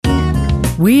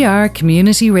We are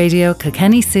Community Radio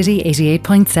Kilkenny City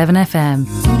 88.7 FM.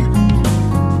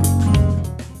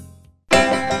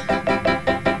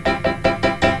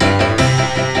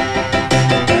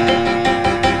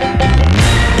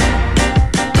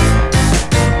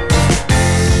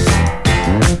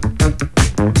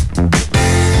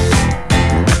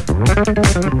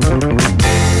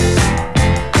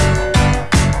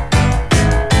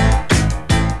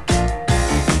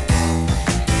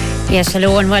 Yes,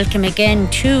 hello and welcome again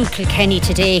to Kilkenny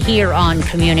Today here on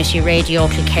Community Radio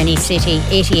Kilkenny City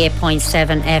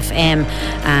 88.7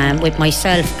 FM with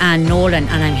myself, Anne Nolan,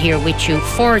 and I'm here with you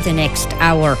for the next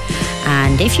hour.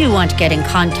 And if you want to get in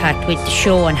contact with the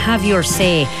show and have your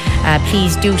say,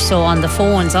 please do so on the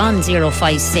phones on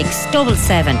 056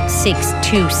 77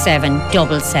 627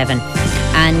 77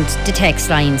 and the text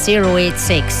line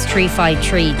 086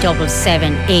 353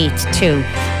 7782.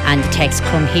 And the text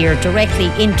come here directly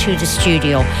into the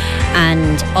studio.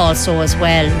 And also as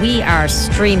well, we are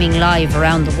streaming live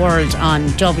around the world on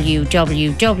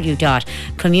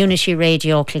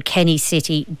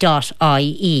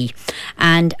www.communityradiokilkennycity.ie.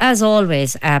 And as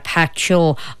always, a packed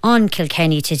show on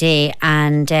Kilkenny Today.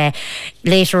 And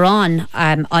later on,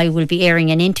 I will be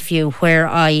airing an interview where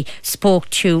I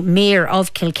spoke to Mayor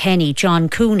of Kilkenny, John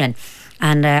Coonan.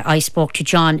 And I spoke to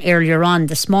John earlier on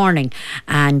this morning,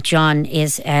 and John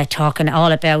is talking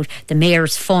all about the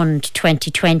Mayor's Fund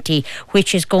 2020,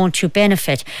 which is going to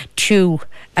benefit three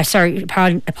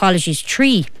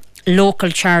local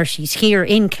charities here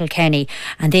in Kilkenny,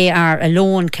 and they are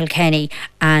Alone Kilkenny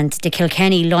and the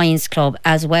Kilkenny Lions Club,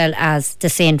 as well as the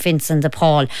St. Vincent de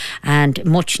Paul, and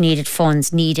much needed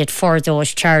funds needed for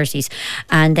those charities.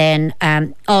 And then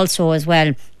also as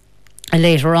well,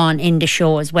 later on in the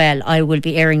show as well, I will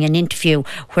be airing an interview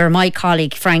where my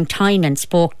colleague Frank Tynan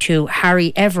spoke to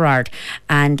Harry Everard,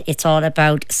 and it's all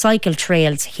about cycle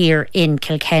trails here in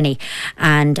Kilkenny.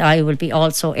 And I will be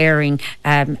also airing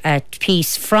a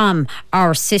piece from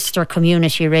our sister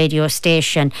community radio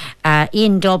station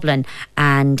in Dublin,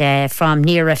 and from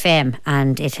Near FM,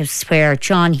 and it is where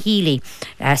John Healy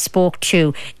spoke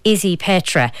to Izzy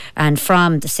Petra and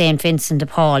from the St. Vincent de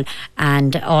Paul,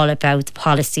 and all about the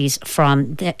policies from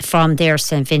their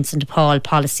St. Vincent de Paul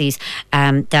policies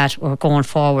that were going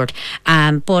forward.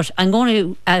 But I'm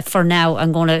going to, for now,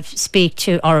 I'm going to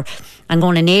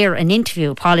air an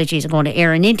interview. Apologies, I'm going to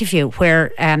air an interview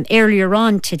where earlier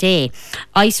on today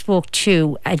I spoke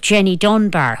to Jenny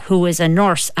Dunbar, who is a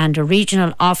nurse and a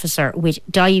regional officer with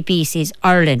Diabetes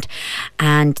Ireland,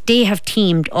 and they have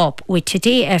teamed up with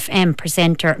Today FM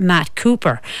presenter Matt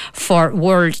Cooper for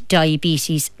World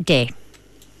Diabetes Day.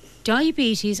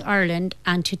 Diabetes Ireland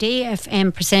and Today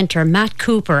FM presenter Matt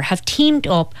Cooper have teamed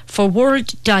up for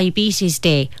World Diabetes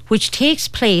Day, which takes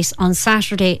place on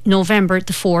Saturday, November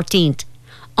the 14th.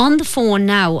 On the phone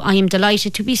now, I am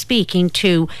delighted to be speaking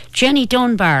to Jenny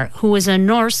Dunbar, who is a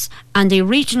nurse and a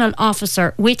regional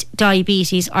officer with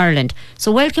Diabetes Ireland.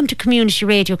 So welcome to Community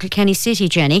Radio Kilkenny City,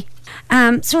 Jenny.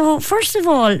 So first of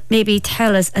all, maybe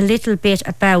tell us a little bit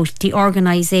about the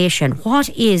organisation. What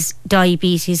is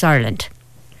Diabetes Ireland?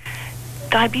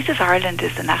 Diabetes Ireland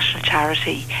is a national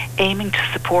charity aiming to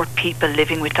support people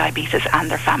living with diabetes and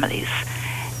their families.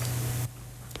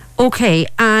 Okay,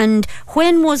 and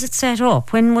when was it set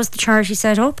up? When was the charity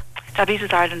set up?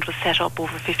 Diabetes Ireland was set up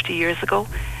over 50 years ago,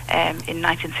 in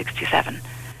 1967.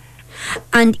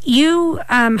 And you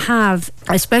have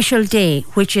a special day,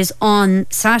 which is on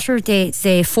Saturday,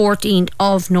 the 14th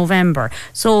of November.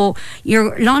 So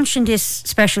you're launching this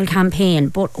special campaign,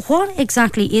 but what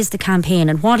exactly is the campaign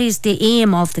and what is the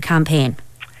aim of the campaign?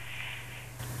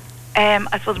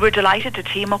 I suppose we're delighted to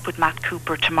team up with Matt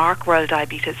Cooper to mark World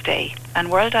Diabetes Day.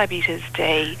 And World Diabetes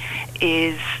Day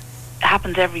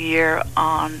happens every year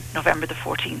on November the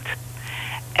 14th.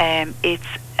 It's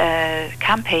a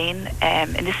campaign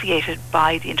initiated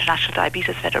by the International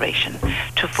Diabetes Federation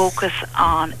to focus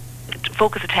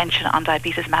attention on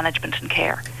diabetes management and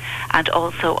care, and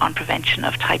also on prevention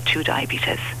of type 2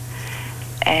 diabetes.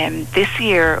 This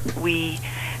year we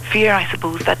fear, I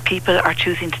suppose, that people are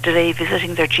choosing to delay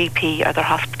visiting their GP or their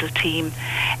hospital team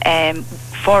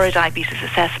for a diabetes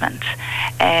assessment,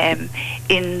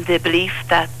 in the belief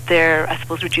that they're, I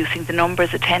suppose, reducing the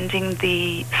numbers attending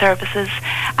the services.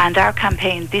 And our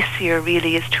campaign this year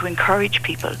really is to encourage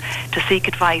people to seek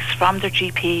advice from their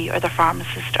GP or their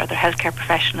pharmacist or their healthcare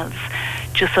professionals,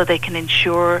 just so they can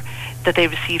ensure that they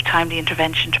receive timely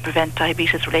intervention to prevent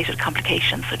diabetes-related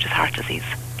complications such as heart disease.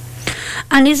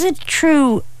 And is it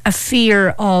true a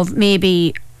fear of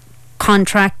maybe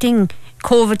contracting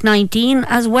COVID-19,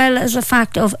 as well as a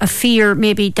fact of a fear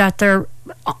maybe that their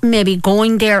maybe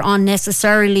going there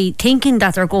unnecessarily, thinking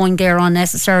that they're going there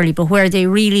unnecessarily, but where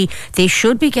they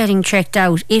should be getting checked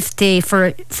out if they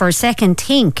for a second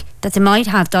think that they might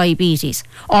have diabetes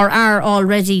or are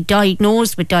already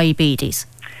diagnosed with diabetes.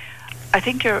 I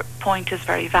think your point is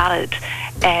very valid.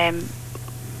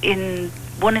 In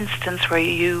one instance where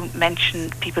you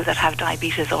mentioned people that have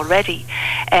diabetes already,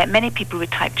 many people with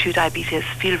type 2 diabetes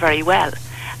feel very well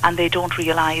and they don't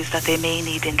realise that they may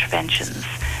need interventions.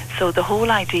 So the whole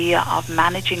idea of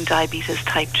managing diabetes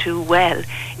type 2 well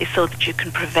is so that you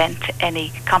can prevent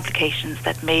any complications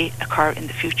that may occur in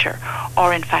the future,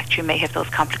 or in fact you may have those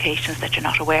complications that you're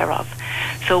not aware of.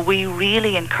 So we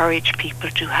really encourage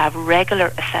people to have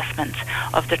regular assessments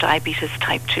of their diabetes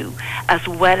type 2, as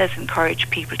well as encourage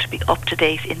people to be up to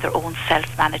date in their own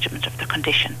self-management of their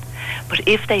condition. But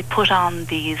if they put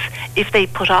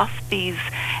off these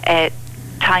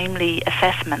timely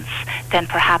assessments, then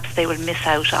perhaps they will miss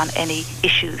out on any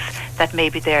issues that may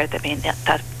be there that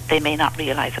they may not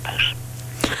realise about.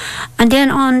 And then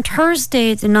on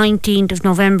Thursday, the 19th of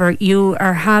November, you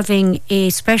are having a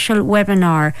special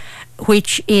webinar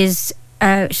which is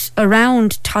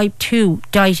around type 2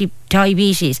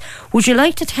 diabetes. Would you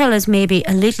like to tell us maybe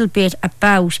a little bit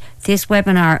about this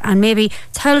webinar, and maybe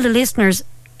tell the listeners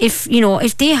if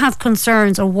they have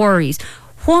concerns or worries?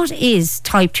 What is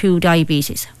type 2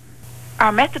 diabetes?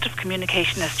 Our method of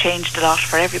communication has changed a lot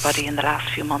for everybody in the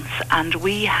last few months, and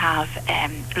we have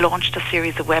launched a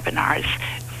series of webinars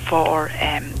for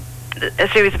a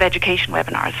series of education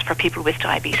webinars for people with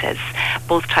diabetes,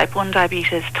 both type 1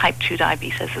 diabetes, type 2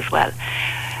 diabetes as well.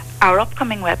 Our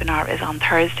upcoming webinar is on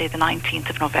Thursday the 19th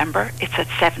of November. It's at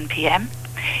 7 p.m.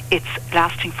 It's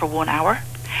lasting for 1 hour,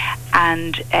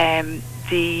 and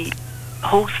the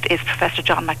host is Professor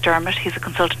John McDermott. He's a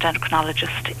consultant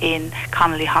endocrinologist in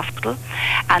Connolly Hospital,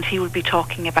 and he will be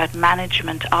talking about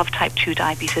management of type 2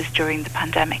 diabetes during the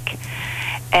pandemic.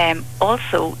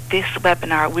 Also, this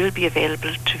webinar will be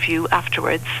available to view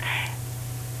afterwards,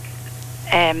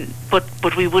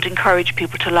 but we would encourage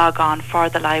people to log on for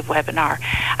the live webinar,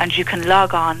 and you can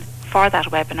log on for that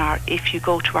webinar if you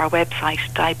go to our website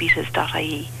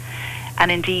diabetes.ie.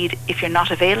 And indeed, if you're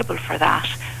not available for that,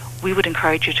 we would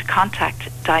encourage you to contact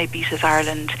Diabetes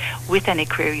Ireland with any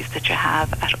queries that you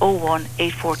have at 01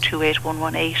 8428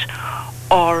 118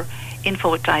 or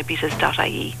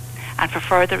info@diabetes.ie. And for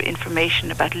further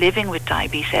information about living with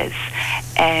diabetes,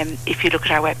 if you look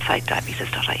at our website,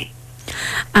 diabetes.ie.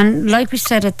 And like we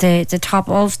said at the top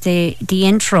of the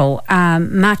intro,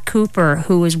 Matt Cooper,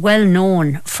 who is well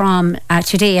known from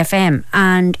Today FM,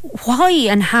 and why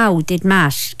and how did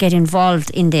Matt get involved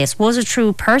in this? Was it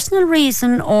through personal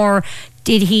reason, or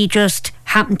did he just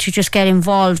happen to just get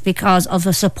involved because of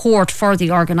the support for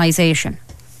the organisation?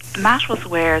 Matt was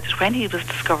aware that when he was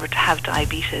discovered to have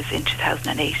diabetes in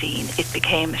 2018, it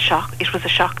became a shock. It was a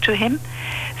shock to him.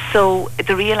 So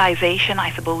the realisation,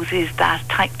 I suppose, is that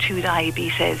type 2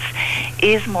 diabetes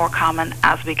is more common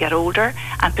as we get older,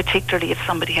 and particularly if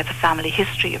somebody has a family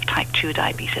history of type 2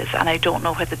 diabetes. And I don't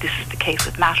know whether this is the case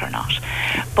with Matt or not.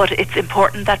 But it's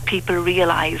important that people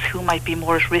realise who might be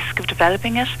more at risk of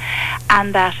developing it,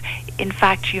 and that in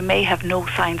fact you may have no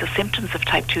signs or symptoms of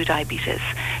type 2 diabetes.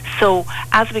 So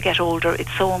as we get older,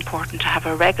 it's so important to have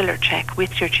a regular check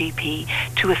with your GP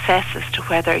to assess as to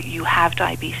whether you have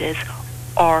diabetes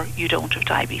or you don't have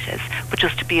diabetes, but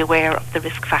just to be aware of the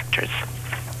risk factors.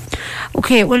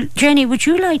 Okay, well, Jenny, would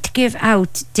you like to give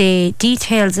out the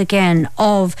details again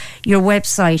of your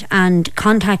website and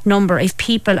contact number if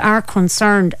people are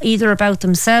concerned either about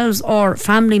themselves or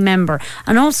family member,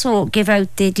 and also give out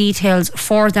the details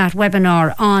for that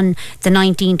webinar on the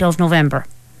 19th of November?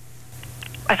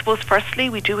 I suppose firstly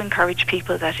we do encourage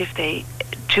people that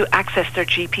to access their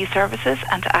GP services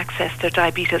and to access their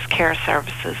diabetes care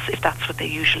services if that's what they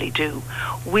usually do.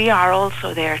 We are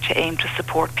also there to aim to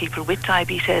support people with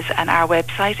diabetes, and our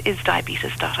website is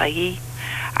diabetes.ie.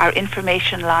 Our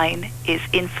information line is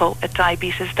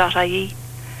info@diabetes.ie.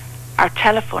 Our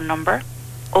telephone number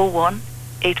 01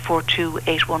 842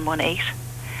 8118,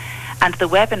 and the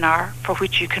webinar for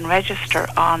which you can register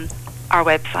on our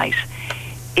website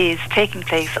is taking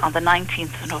place on the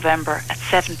 19th of November at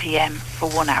 7 p.m. for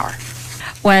 1 hour.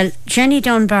 Well, Jenny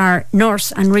Dunbar,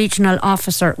 Nurse and Regional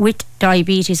Officer with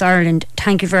Diabetes Ireland,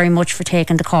 thank you very much for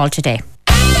taking the call today.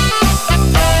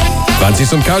 Fancy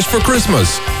some cash for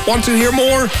Christmas? Want to hear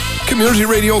more? Community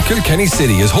Radio Kilkenny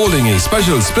City is holding a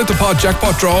special Split the Pot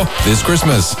jackpot draw this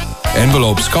Christmas.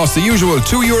 Envelopes cost the usual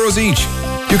 €2 each.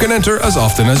 You can enter as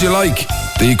often as you like.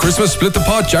 The Christmas Split the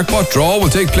Pot jackpot draw will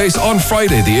take place on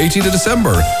Friday, the 18th of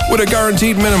December, with a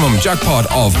guaranteed minimum jackpot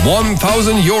of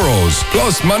 €1,000,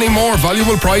 plus many more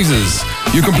valuable prizes.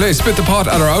 You can play Split the Pot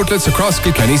at our outlets across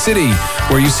Kilkenny City,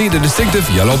 where you see the distinctive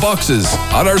yellow boxes,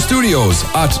 at our studios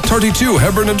at 32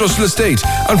 Hebron Industrial Estate,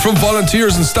 and from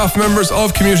volunteers and staff members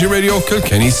of Community Radio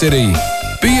Kilkenny City.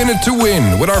 Be in it to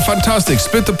win with our fantastic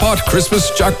Split the Pot Christmas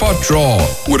jackpot draw,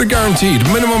 with a guaranteed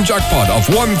minimum jackpot of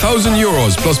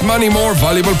 €1,000 plus many more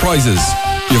valuable prizes.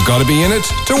 You've got to be in it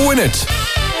to win it.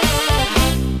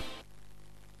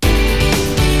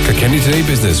 Kilkenny Today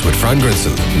Business with Fran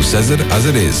Gritzel, who says it as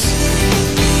it is.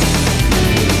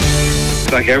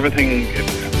 Like everything,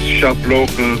 shop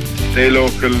local, stay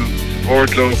local,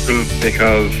 support local,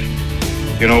 because,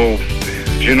 well,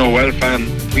 Fran,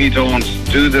 we don't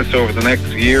do this over the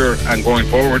next year and going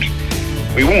forward,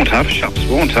 we won't have shops,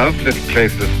 we won't have little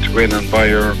places to go in and buy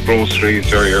your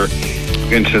groceries or your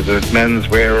into the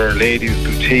menswear or ladies'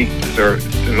 boutiques, or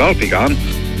it'll all be gone.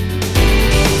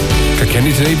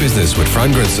 Kilkenny Today Business with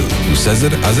Fran Gritzel, who says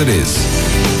it as it is.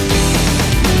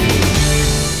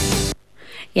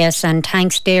 Yes, and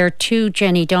thanks there to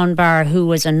Jenny Dunbar, who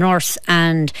was a nurse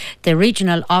and the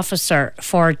regional officer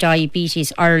for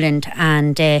Diabetes Ireland.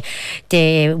 And the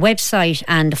website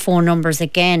and the phone numbers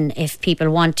again, if people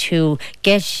want to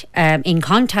get in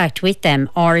contact with them,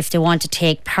 or if they want to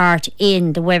take part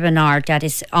in the webinar that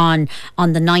is on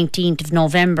the 19th of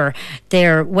November.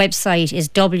 Their website is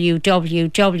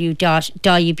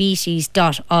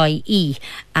www.diabetes.ie,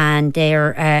 and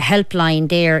their helpline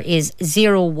there is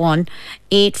 01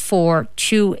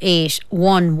 8428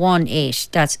 118.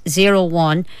 That's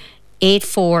 01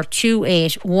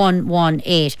 8428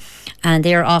 118, and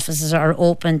their offices are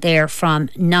open there from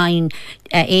 9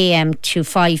 a.m. to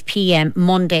 5 p.m.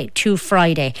 Monday to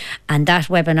Friday, and that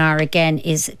webinar again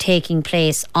is taking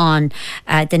place on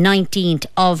the 19th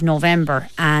of November,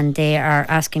 and they are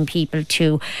asking people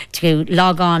to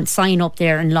log on, sign up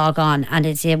there and log on, and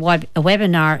it's a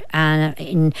webinar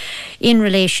in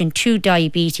relation to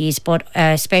diabetes, but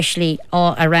especially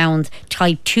all around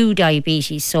type 2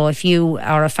 diabetes. So if you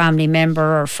are a family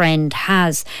member or friend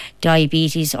has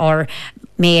diabetes, or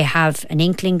may have an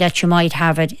inkling that you might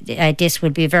have it, this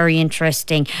would be a very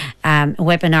interesting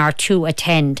webinar to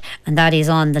attend, and that is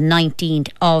on the 19th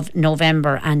of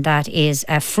November, and that is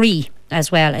free as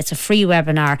well. It's a free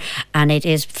webinar, and it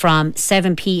is from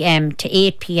 7 p.m. to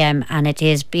 8 p.m. and it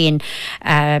is being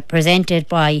presented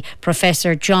by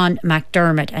Professor John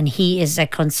McDermott, and he is a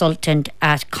consultant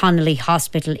at Connolly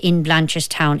Hospital in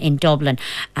Blanchardstown in Dublin,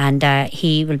 and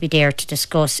he will be there to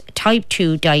discuss type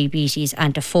 2 diabetes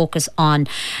and to focus on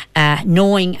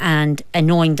knowing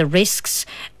the risks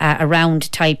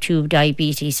around type 2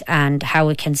 diabetes and how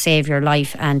it can save your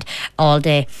life, and all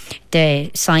the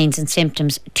signs and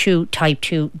symptoms to type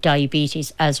 2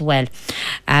 diabetes as well.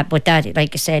 But that,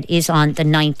 like I said, is on the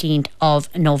 19th of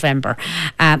November.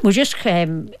 We're just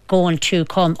going to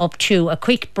come up to a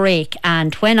quick break,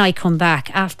 and when I come back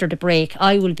after the break,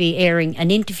 I will be airing an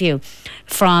interview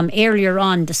from earlier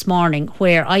on this morning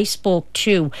where I spoke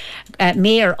to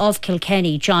Mayor of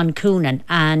Kilkenny, John Coonan,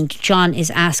 and John is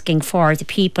asking for the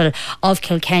people of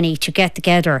Kilkenny to get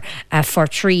together for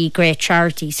 3 great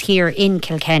charities here in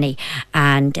Kilkenny,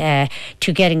 and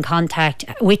to get in contact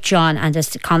with John, and there's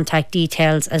the contact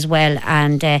details as well,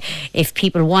 and if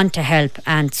people want to help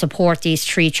and support these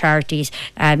 3 charities,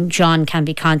 John can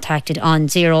be contacted on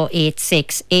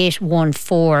 086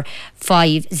 814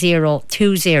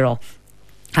 5020.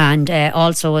 And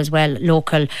also as well,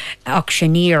 local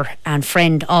auctioneer and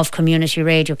friend of Community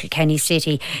Radio Kilkenny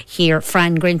City here,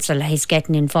 Fran Gritzel, is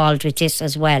getting involved with this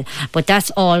as well. But that's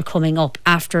all coming up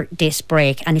after this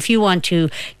break. And if you want to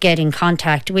get in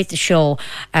contact with the show,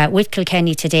 with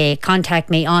Kilkenny Today, contact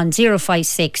me on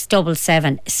 056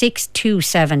 77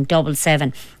 627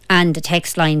 77. And the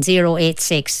text line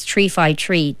 086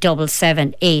 353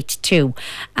 7782.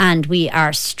 And we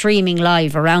are streaming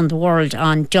live around the world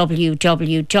on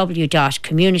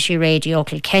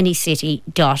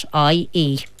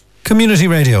www.communityradiokilkennycity.ie. Community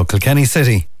Radio Kilkenny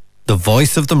City, the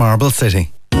voice of the Marble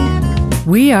City.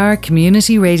 We are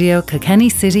Community Radio Kilkenny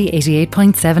City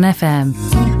 88.7 FM.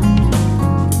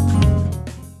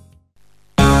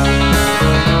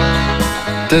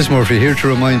 Des Murphy here to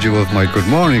remind you of my Good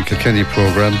Morning Kilkenny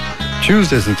programme,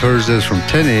 Tuesdays and Thursdays from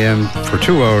 10 a.m. for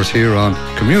 2 hours here on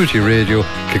Community Radio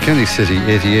Kilkenny City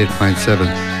 88.7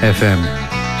 FM.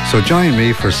 So join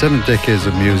me for 7 decades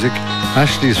of music,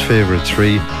 Ashley's favourite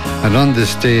 3, and on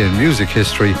this day in music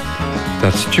history.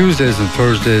 That's Tuesdays and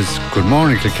Thursdays, Good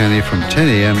Morning Kilkenny from 10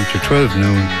 a.m. to 12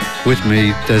 noon with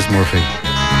me, Des Murphy.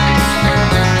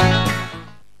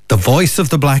 voice of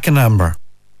the black and amber.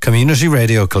 Community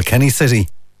Radio Kilkenny City,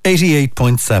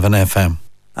 88.7 FM.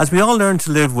 As we all learn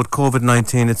to live with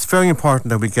COVID-19, it's very important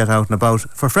that we get out and about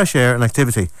for fresh air and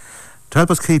activity to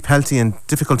help us keep healthy in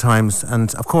difficult times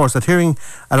and, of course, adhering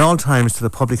at all times to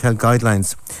the public health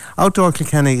guidelines. Outdoor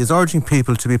Kilkenny is urging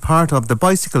people to be part of the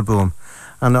bicycle boom,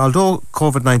 and although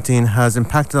COVID-19 has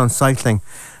impacted on cycling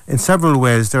in several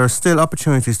ways, there are still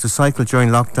opportunities to cycle during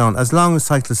lockdown as long as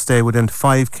cyclists stay within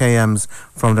 5 km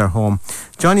from their home.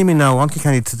 Joining me now on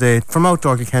Kilkenny today from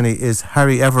Outdoor Kilkenny is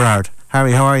Harry Everard.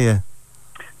 Harry, how are you?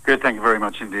 Good, thank you very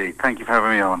much indeed. Thank you for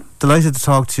having me on. Delighted to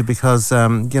talk to you because,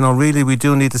 really we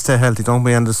do need to stay healthy, don't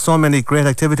we? And there's so many great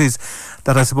activities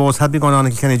that I suppose have been going on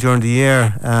in Kilkenny during the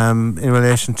year in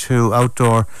relation to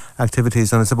outdoor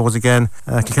activities. And I suppose, again,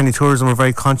 Kilkenny Tourism are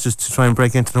very conscious to try and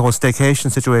break into the whole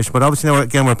staycation situation. But obviously now,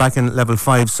 again, we're back in level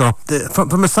 5. So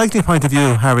from a cycling point of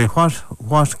view, Harry,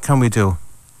 what can we do?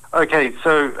 Okay,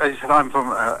 so as you said, I'm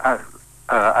from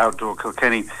Outdoor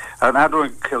Kilkenny. Outdoor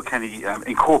Kilkenny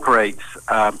incorporates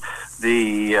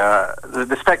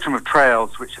the spectrum of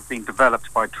trails which have been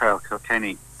developed by Trail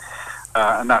Kilkenny,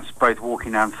 and that's both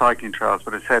walking and cycling trails.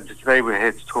 But as I said, today we're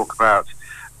here to talk about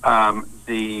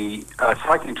the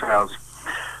cycling trails.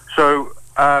 So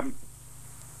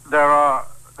there are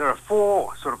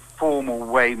 4 sort of formal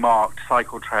way-marked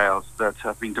cycle trails that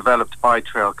have been developed by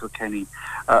Trail Kilkenny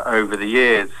over the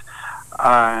years.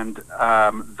 And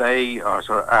they are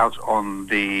sort of out on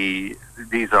these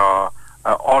are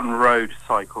on-road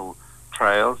cycle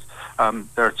trails.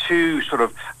 There are 2 sort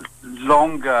of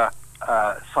longer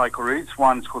cycle routes.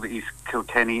 One's called the East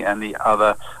Kilkenny and the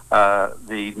other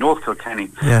the North Kilkenny.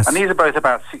 Yes. And these are both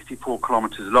about 64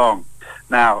 kilometres long.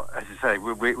 Now, as I say,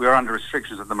 we're under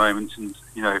restrictions at the moment, and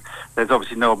there's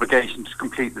obviously no obligation to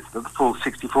complete the full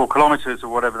 64 kilometres or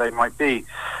whatever they might be.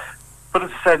 But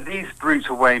as I said, these routes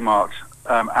are waymarked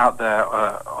out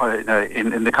there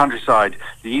in the countryside.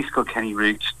 The East Kilkenny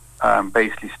route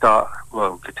basically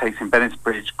it takes in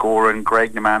Bennettsbridge, Goran,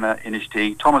 Graignamanagh,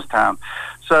 Innishdee, Thomastown.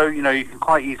 So, you can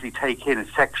quite easily take in a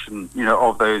section,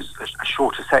 of those, a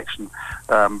shorter section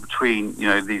between,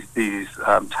 these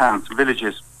towns and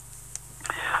villages.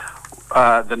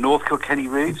 The North Kilkenny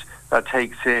route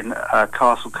takes in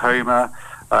Castle Coma,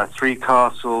 Three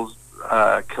Castles,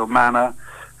 Kilmanagh,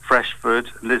 Freshford,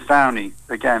 Lisdowney.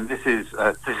 Again, this is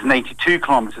an 82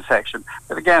 kilometre section.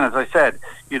 But again, as I said,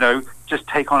 just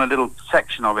take on a little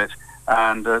section of it,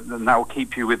 and that will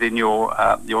keep you within your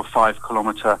 5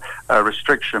 kilometre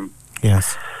restriction.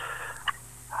 Yes.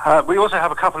 We also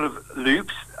have a couple of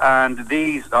loops, and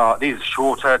these are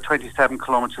shorter 27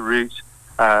 kilometre routes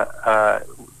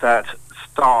that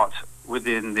start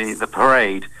within the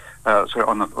parade.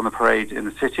 On the parade in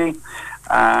the city,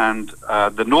 and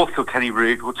the North Kilkenny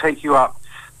route will take you up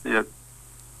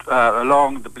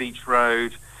along the Bleach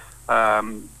Road,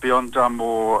 beyond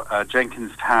Dunmore,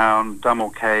 Jenkinstown,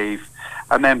 Dunmore Cave,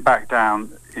 and then back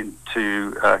down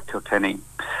into Kilkenny.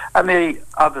 And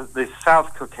the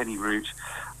South Kilkenny route,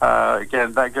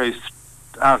 again, that goes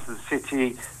out of the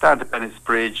city, down to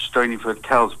Bennettsbridge, Stonyford,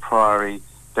 Kells Priory,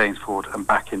 Danesford, and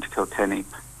back into Kilkenny.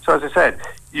 So as I said,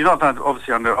 you're not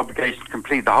obviously under obligation to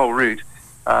complete the whole route.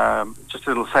 Just a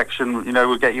little section,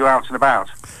 will get you out and about.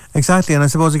 Exactly, and I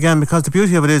suppose, again, because the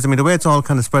beauty of it is, the way it's all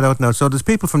kind of spread out now, so there's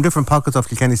people from different pockets of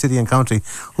Kilkenny City and County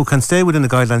who can stay within the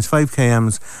guidelines, 5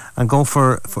 km, and go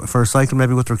for a cycle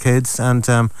maybe with their kids, and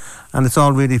it's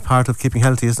all really part of keeping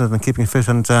healthy, isn't it, and keeping fit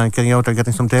and getting out there,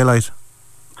 getting some daylight.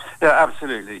 Yeah,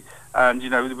 absolutely. And,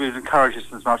 we would encourage this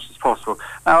as much as possible.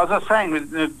 Now, as I was saying,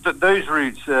 those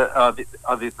routes are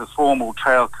the formal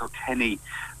Trail Kilkenny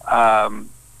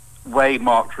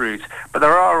way-marked routes. But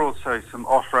there are also some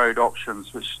off-road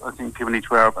options, which I think people need to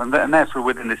wear up. And they're sort of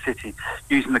within the city,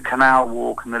 using the Canal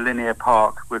Walk and the Linear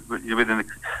Park within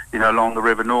along the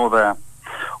River Nore there.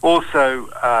 Also,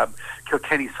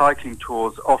 Kilkenny Cycling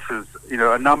Tours offers,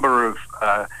 a number of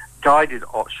guided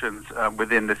options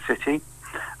within the city.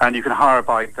 And you can hire a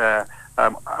bike there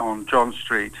on John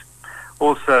Street.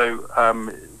 Also,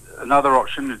 another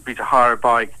option would be to hire a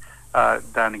bike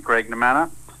down in Graignamanagh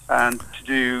and to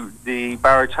do the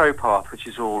Barrow Towpath, which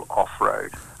is all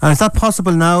off-road. And is that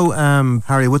possible now,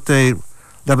 Harry, with the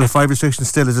level 5 restrictions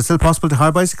still? Is it still possible to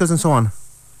hire bicycles and so on?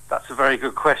 That's a very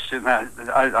good question.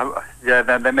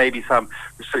 There may be some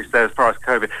restrictions there as far as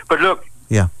COVID. But look,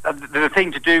 yeah. The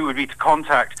thing to do would be to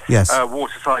contact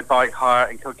Waterside Bike Hire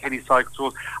and Kilkenny Cycle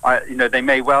Tours. They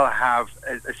may well have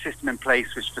a system in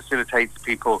place which facilitates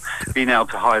people being able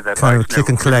to hire their kind bikes. Of click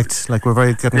and collect, like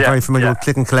we're getting very familiar with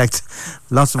click and collect.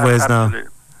 Lots of ways now.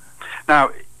 Now,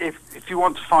 if you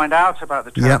want to find out about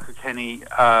the Trail Kilkenny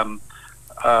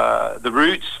the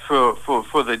routes for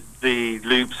the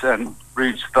loops and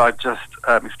routes that I've just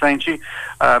explained to you.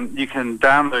 You can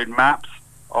download maps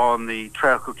on the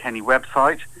Trail Kilkenny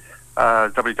website,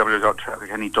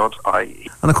 www.trailkilkenny.ie.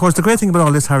 And of course, the great thing about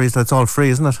all this, Harry, is that it's all free,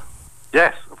 isn't it?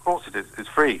 Yes, of course it is. It's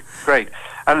free. Great.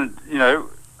 And,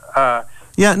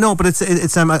 yeah, no, but it's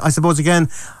I suppose, again,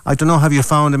 I don't know, have you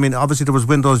found, I mean, obviously there was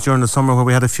windows during the summer where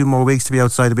we had a few more weeks to be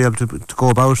outside to be able to go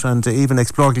about and to even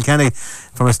explore Kilkenny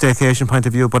from a staycation point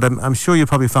of view, but I'm sure you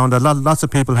probably found that lots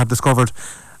of people have discovered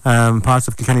parts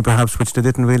of Kilkenny perhaps which they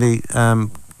didn't really know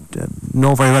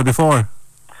very well before.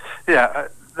 Yeah,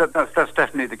 that's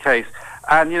definitely the case.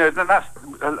 And, that's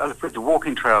the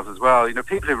walking trails as well.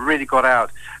 People have really got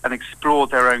out and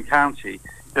explored their own county.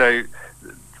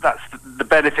 That's the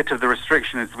benefit of the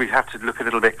restriction, is we have to look a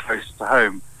little bit closer to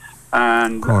home.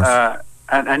 And,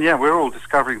 and yeah, we're all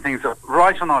discovering things that are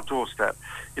right on our doorstep.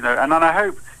 And I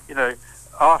hope,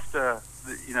 after,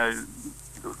 the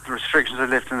restrictions are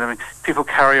lifted, I mean, people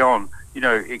carry on,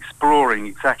 exploring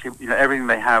exactly, everything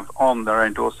they have on their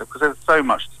own doorstep, because there's so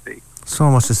much to see.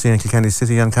 So much to see in Kilkenny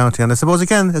City and County, and I suppose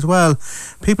again as well,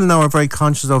 people now are very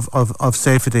conscious of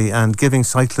safety and giving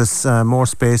cyclists more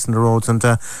space in the roads, and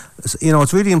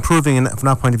it's really improving from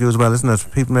that point of view as well, isn't it?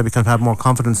 People maybe can have more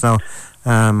confidence now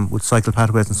with cycle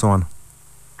pathways and so on.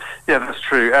 Yeah, that's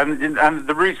true, and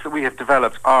the routes that we have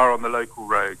developed are on the local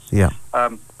roads. Yeah.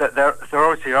 There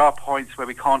obviously are points where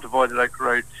we can't avoid the local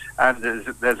road, and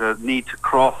there's a need to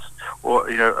cross or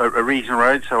a regional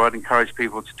road. So I'd encourage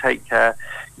people to take care.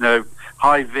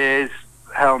 High vis,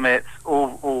 helmets,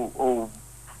 all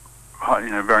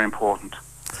very important.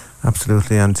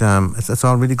 Absolutely, and it's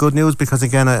all really good news, because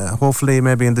again, hopefully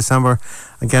maybe in December,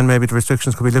 again maybe the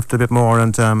restrictions could be lifted a bit more,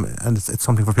 and it's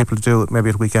something for people to do maybe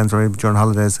at weekends or during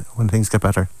holidays when things get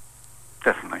better.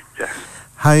 Definitely, yes.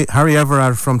 Hi, Harry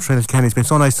Everard from Trail Kilkenny. It's been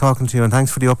so nice talking to you, and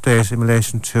thanks for the update in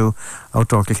relation to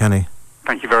Outdoor Kilkenny.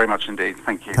 Thank you very much indeed.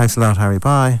 Thank you. Thanks a lot, Harry.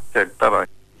 Bye. Okay, bye-bye.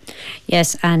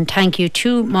 Yes, and thank you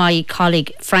to my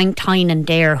colleague Frank Tynan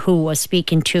there, who was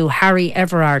speaking to Harry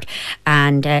Everard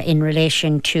and in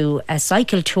relation to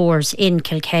cycle tours in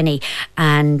Kilkenny.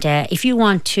 And if you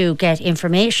want to get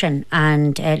information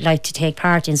and like to take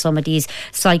part in some of these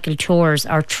cycle tours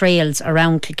or trails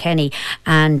around Kilkenny,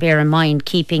 and bear in mind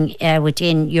keeping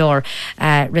within your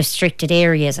restricted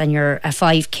areas and your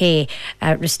 5k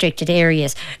restricted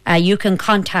areas, you can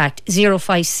contact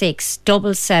 056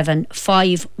 77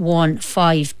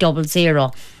 51500.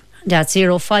 That's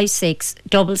 056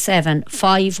 77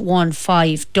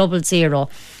 51500.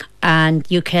 And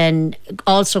you can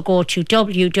also go to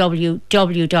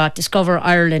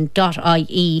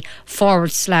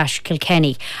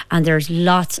www.discoverireland.ie/Kilkenny, and there's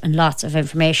lots and lots of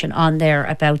information on there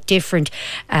about different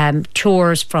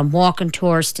tours, from walking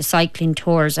tours to cycling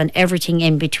tours and everything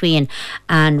in between,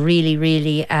 and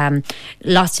really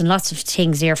lots and lots of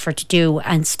things there for to do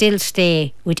and still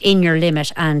stay within your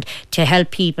limit, and to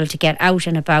help people to get out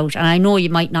and about. And I know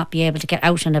you might not be able to get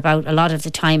out and about a lot of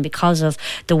the time because of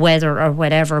the weather or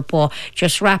whatever, but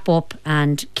just wrap up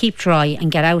and keep dry and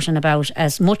get out and about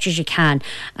as much as you can,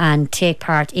 and take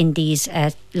part in these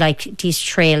these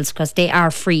trails, because they are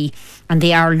free and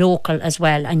they are local as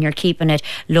well, and you're keeping it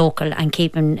local and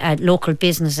keeping local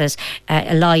businesses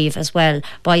alive as well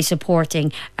by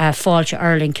supporting Fáilte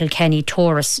Ireland Kilkenny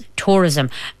tourism.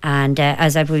 And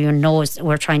as everyone knows,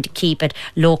 we're trying to keep it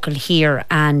local here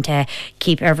and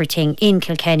keep everything in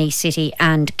Kilkenny City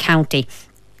and County.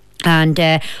 And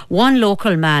one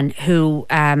local man who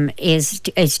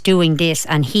is doing this,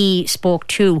 and he spoke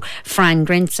to Fran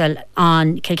Grinsell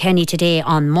on Kilkenny Today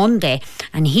on Monday,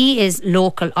 and he is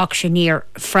local auctioneer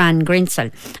Fran Grinsell.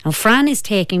 Now, Fran is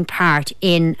taking part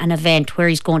in an event where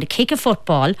he's going to kick a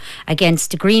football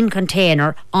against the Green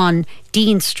Container on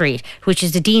Dean Street, which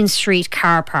is the Dean Street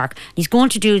car park. He's going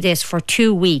to do this for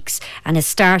 2 weeks, and is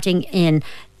starting in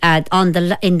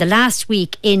the last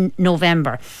week in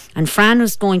November. And Fran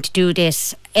was going to do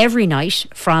this every night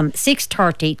from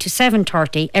 6:30 to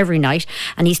 7:30 every night,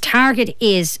 and his target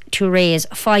is to raise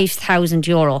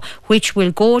 €5,000, which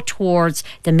will go towards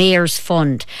the Mayor's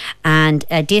Fund, and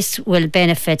this will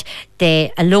benefit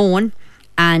the Alone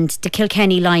and the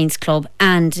Kilkenny Lions Club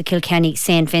and the Kilkenny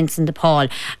St. Vincent de Paul.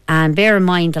 And bear in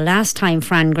mind, the last time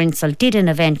Fran Grinsell did an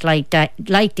event like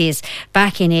this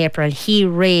back in April, he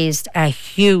raised a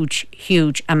huge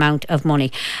amount of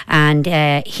money, and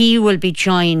he will be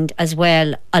joined as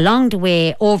well along the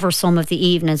way over some of the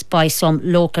evenings by some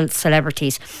local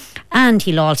celebrities. And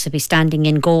he'll also be standing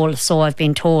in goal, so I've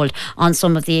been told, on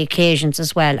some of the occasions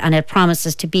as well, and it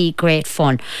promises to be great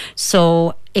fun.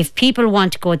 So if people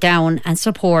want to go down and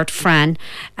support Fran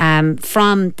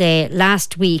from the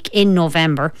last week in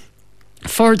November,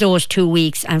 for those 2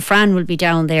 weeks, and Fran will be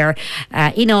down there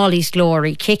in all his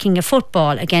glory, kicking a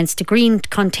football against a green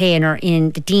container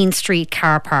in the Dean Street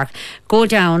car park. Go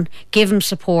down, give him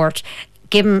support,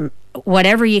 give him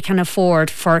whatever you can afford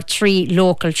for 3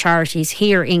 local charities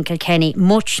here in Kilkenny,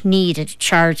 much needed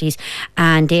charities,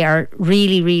 and they are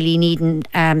really, really needing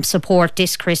support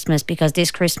this Christmas, because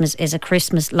this Christmas is a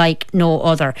Christmas like no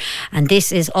other, and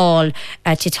this is all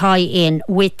to tie in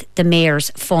with the Mayor's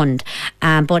Fund.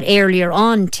 But earlier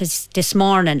on this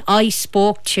morning, I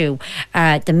spoke to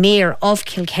the Mayor of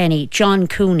Kilkenny, John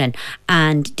Coonan,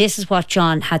 and this is what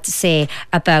John had to say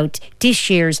about this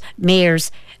year's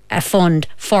Mayor's Fund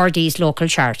for these local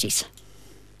charities.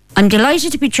 I'm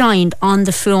delighted to be joined on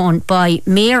the phone by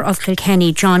Mayor of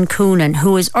Kilkenny, John Coonan,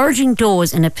 who is urging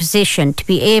those in a position to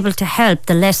be able to help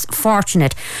the less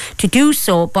fortunate to do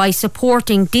so by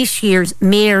supporting this year's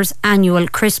Mayor's annual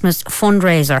Christmas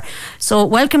fundraiser. So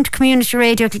welcome to Community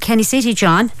Radio Kilkenny City,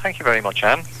 John. Thank you very much,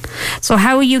 Anne. So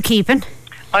how are you keeping?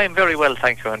 I am very well,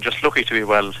 thank you, and just lucky to be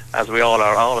well, as we all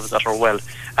are, all of us that are well,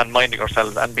 and minding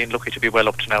ourselves and being lucky to be well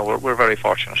up to now. We're very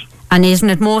fortunate. And isn't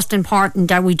it most important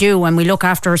that we do when we look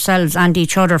after ourselves and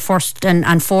each other first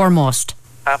and foremost?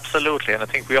 Absolutely, and I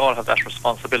think we all have that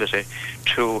responsibility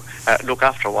to look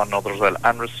after one another as well,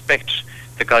 and respect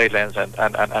the guidelines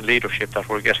and leadership that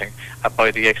we're getting by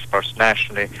the experts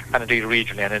nationally and indeed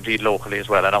regionally and indeed locally as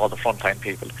well, and all the frontline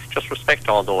people. Just respect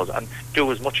all those and do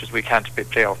as much as we can to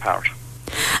play our part.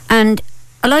 And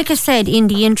like I said in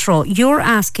the intro, you're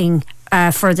asking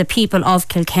for the people of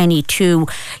Kilkenny to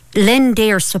lend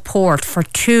their support for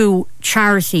 2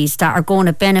 charities that are going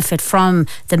to benefit from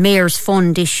the Mayor's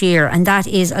Fund this year, and that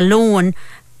is Alone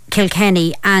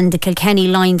Kilkenny and the Kilkenny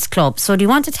Lions Club. So do you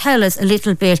want to tell us a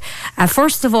little bit,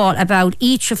 first of all, about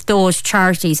each of those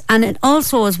charities, and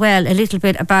also as well a little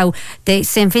bit about the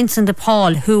St Vincent de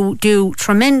Paul, who do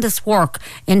tremendous work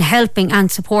in helping and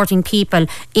supporting people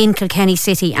in Kilkenny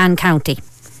City and County?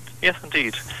 Yes,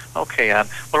 indeed. Okay, Anne.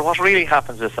 Well, what really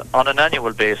happens is, on an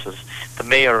annual basis, the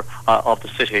Mayor of the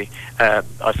city,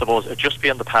 I suppose, it just be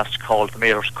in the past called the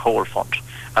Mayor's Coal Fund,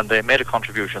 and they made a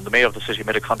contribution, the Mayor of the city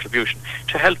made a contribution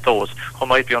to help those who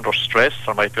might be under stress,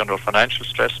 or might be under financial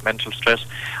stress, mental stress,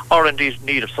 or indeed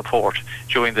need of support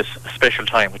during this special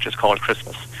time, which is called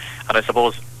Christmas. And I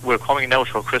suppose we're coming now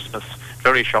to a Christmas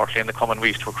very shortly in the coming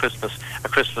weeks, to a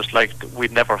Christmas like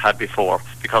we'd never had before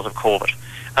because of COVID.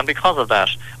 And because of that,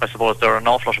 I suppose there are an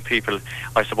awful lot of people,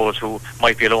 I suppose, who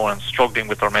might be alone and struggling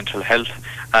with their mental health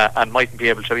and mightn't be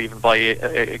able to even buy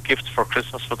gifts for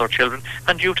Christmas for their children.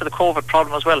 And due to the COVID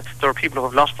problem as well, there are people who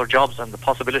have lost their jobs and the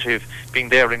possibility of being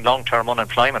there in long-term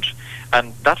unemployment.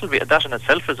 And that in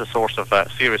itself is a source of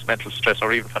serious mental stress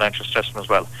or even financial stress as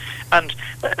well. And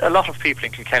a lot of people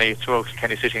in Kilkenny, throughout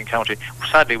Kilkenny City and County,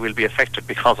 sadly will be affected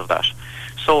because of that.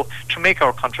 So to make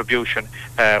our contribution,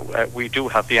 we do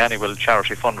have the annual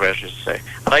charity fundraiser, to say,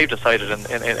 and I've decided in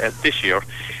this year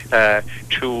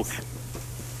to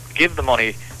give the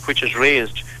money which is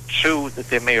raised through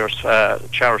the Mayor's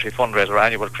charity fundraiser,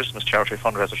 annual Christmas charity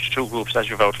fundraiser, to 2 groups as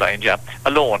you've outlined.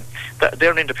 Alone.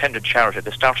 They're an independent charity. They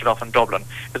started off in Dublin.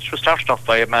 It was started off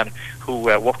by a man who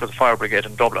worked with the fire brigade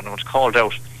in Dublin and was called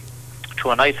out to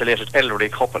an isolated elderly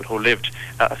couple who lived,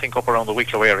 I think, up around the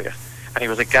Wicklow area. And he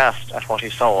was aghast at what he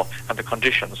saw and the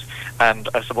conditions and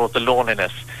I suppose the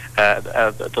loneliness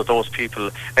that those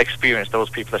people experienced, those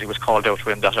people that he was called out to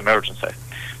in that emergency.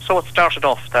 So it started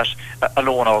off that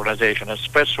Alone organisation has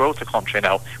spread throughout the country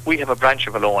now. We have a branch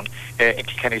of Alone in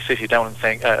Kilkenny City down in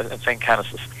St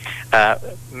Canice's,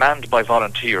 manned by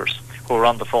volunteers who are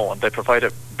on the phone. They provide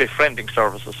befriending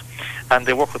services, and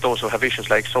they work with those who have issues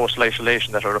like social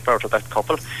isolation that are referred to that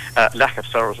couple, lack of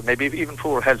service, maybe even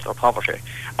poor health or poverty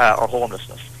or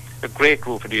homelessness. A great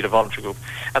group indeed, a voluntary group.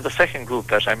 And the second group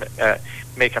that I'm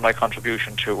making my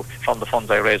contribution to from the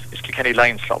funds I raise is Kilkenny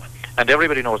Lions Club. And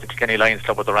everybody knows the Kilkenny Lions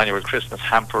Club with their annual Christmas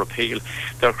hamper appeal,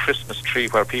 their Christmas tree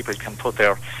where people can put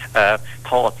their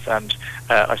thoughts and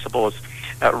I suppose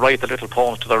write the little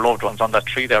poems to their loved ones on that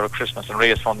tree there at Christmas and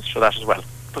raise funds for that as well.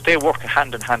 But they work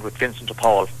hand in hand with Vincent de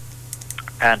Paul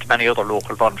and many other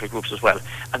local voluntary groups as well,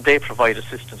 and they provide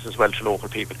assistance as well to local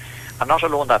people. And not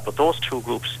alone that, but those 2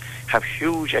 groups have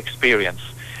huge experience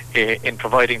in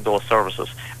providing those services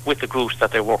with the groups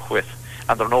that they work with,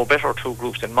 and there are no better 2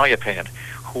 groups, in my opinion,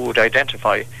 who would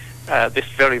identify this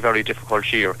very, very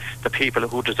difficult year, the people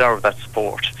who deserve that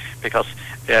support, because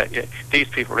these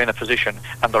people are in a position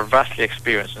and they're vastly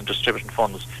experienced in distributing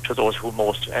funds to those who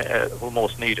most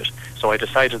need it. So I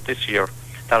decided this year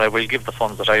that I will give the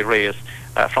funds that I raise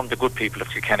from the good people of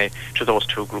Kilkenny to those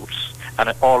two groups. And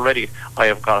already I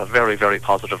have got a very, very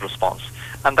positive response.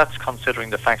 And that's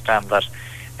considering the fact, that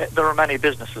there are many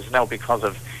businesses now, because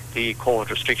of the COVID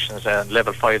restrictions and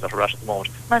level 5 that are at the moment.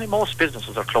 Most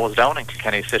businesses are closed down in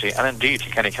Kilkenny City and indeed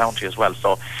Kilkenny County as well.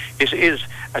 So it is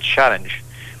a challenge.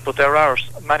 But there are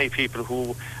many people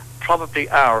who probably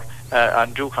are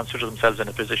and do consider themselves in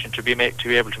a position to be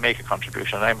able to make a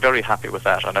contribution. And I'm very happy with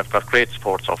that, and I've got great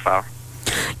support so far.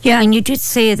 Yeah, and you did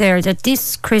say there that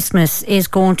this Christmas is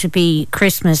going to be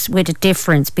Christmas with a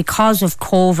difference because of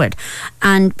COVID,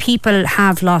 and people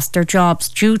have lost their jobs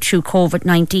due to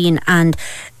COVID-19, and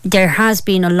there has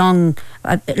been a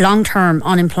long-term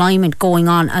unemployment going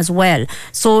on as well.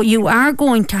 So you are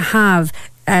going to have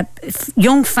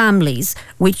young families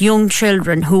with young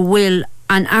children who will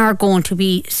and are going to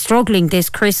be struggling this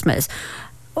Christmas.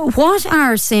 What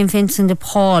are St. Vincent de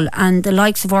Paul and the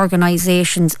likes of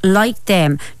organisations like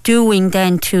them doing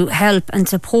then to help and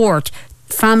support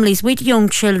families with young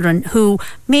children who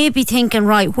may be thinking,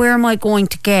 right, where am I going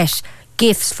to get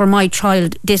gifts for my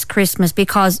child this Christmas?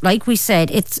 Because, like we said,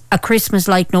 it's a Christmas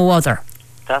like no other.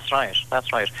 That's right.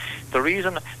 The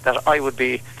reason that I would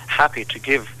be happy to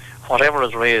give whatever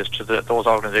is raised to those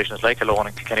organisations like Alone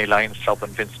and Kilkenny Lions Club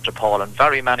and Vincent de Paul and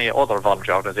very many other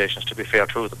voluntary organisations, to be fair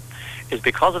to them, is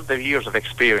because of their years of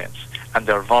experience and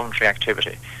their voluntary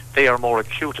activity. They are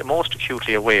most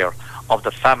acutely aware of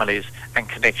the families and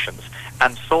connections,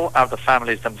 and so are the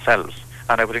families themselves.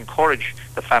 And I would encourage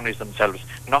the families themselves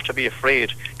not to be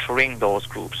afraid to ring those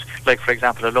groups. Like, for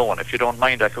example, Alone. If you don't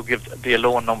mind, I could give the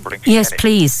Alone number in Kilkenny. Yes,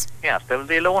 please. Yes,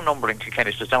 the Alone number in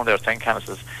Kilkenny, just down there at St.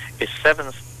 Canice's, is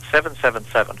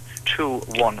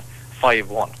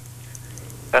 777-2151.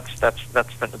 That's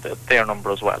their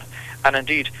number as well. And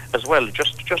indeed, as well,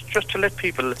 just to let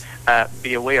people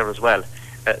be aware as well,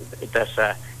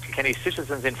 that Kilkenny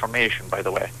Citizens Information, by the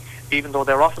way, even though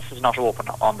their office is not open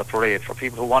on the parade for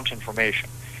people who want information,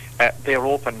 they're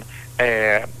open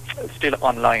still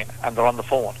online, and they're on the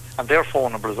phone. And their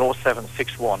phone number is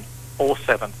 0761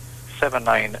 07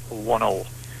 7910.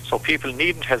 So people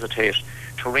needn't hesitate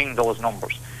to ring those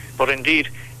numbers. But indeed,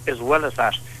 as well as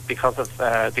that, because of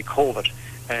the COVID,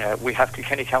 we have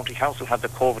Kilkenny County Council have the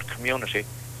COVID community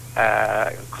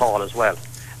call as well,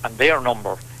 and their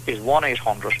number is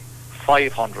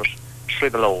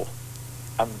 1-800-500-000,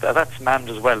 and that's manned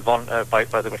as well by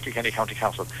the Kilkenny County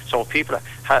Council. So people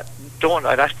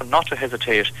I'd ask them not to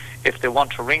hesitate if they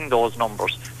want to ring those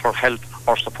numbers for help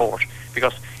or support,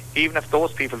 because even if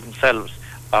those people themselves,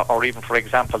 or even, for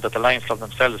example, that the Lions Club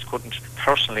themselves couldn't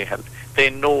personally help, they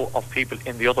know of people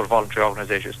in the other voluntary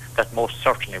organisations that most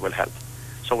certainly will help.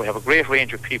 So we have a great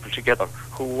range of people together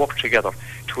who work together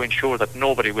to ensure that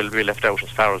nobody will be left out as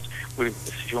far as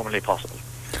is humanly possible.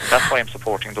 That's why I'm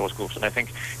supporting those groups, and I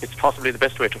think it's possibly the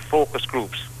best way to focus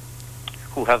groups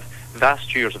who have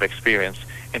vast years of experience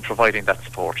in providing that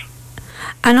support.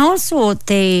 And also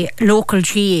the local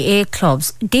GAA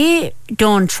clubs, they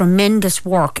done tremendous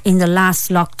work in the last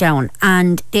lockdown,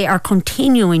 and they are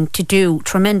continuing to do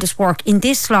tremendous work in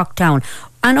this lockdown.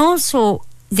 And also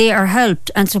they are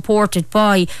helped and supported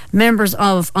by members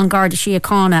of An Garda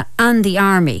Síochána and the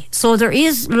Army. So there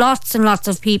is lots and lots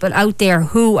of people out there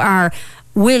who are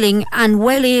willing and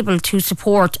well able to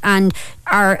support and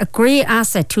are a great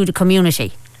asset to the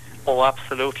community. Oh,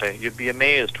 absolutely. You'd be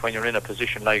amazed when you're in a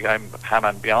position like I'm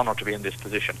be honoured to be in this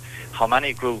position, how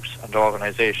many groups and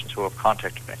organisations who have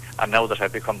contacted me, and now that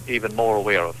I've become even more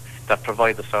aware of, that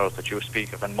provide the service that you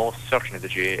speak of, and most certainly the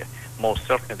GAA, most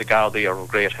certainly the Gardaí are of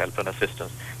great help and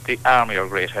assistance. The Army are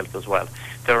great help as well.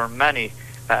 There are many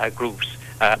groups,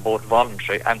 both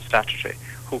voluntary and statutory,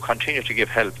 who continue to give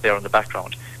help there in the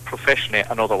background, professionally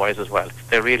and otherwise as well.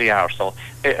 They really are. So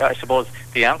I suppose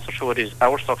the answer to it is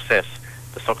our success.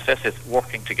 The success is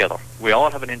working together. We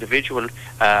all have an individual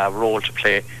role to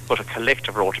play, but a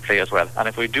collective role to play as well. And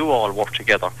if we do all work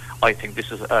together, I think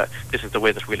this is the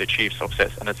way that we'll achieve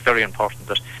success. And it's very important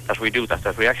that we do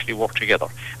that we actually work together.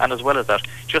 And as well as that,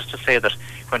 just to say that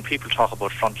when people talk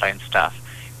about frontline staff,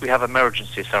 we have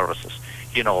emergency services.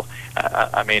 You know,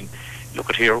 I mean, look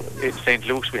at here in St.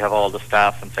 Luke's, we have all the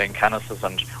staff, and St. Canice's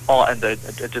and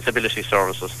the disability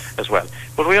services as well.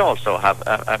 But we also have,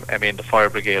 the fire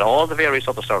brigade, all the various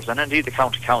other services, and indeed the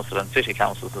county council and city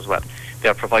councils as well. They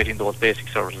are providing those basic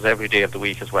services every day of the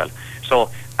week as well. So,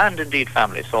 and indeed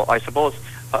families. So I suppose,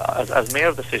 as mayor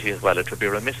of the city as well, it would be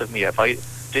remiss of me if I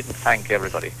didn't thank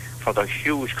everybody for their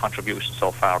huge contribution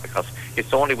so far, because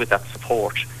it's only with that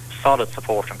support, solid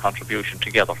support and contribution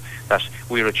together, that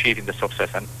we're achieving the success.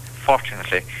 And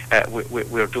fortunately,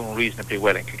 we're doing reasonably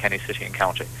well in Kilkenny City and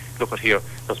County. Look at here,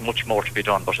 there's much more to be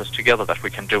done, but it's together that we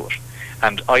can do it.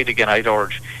 And I'd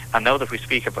urge, and now that we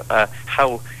speak about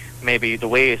how maybe the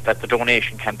ways that the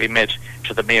donation can be made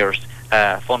to the Mayor's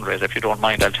fundraiser, if you don't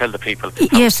mind, I'll tell the people.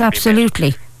 Yes,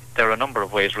 absolutely. There are a number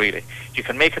of ways, really. You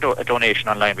can make a donation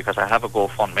online, because I have a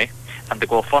GoFundMe, and the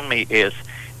GoFundMe is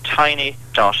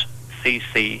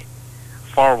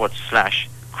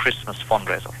tiny.cc/Christmas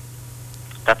fundraiser.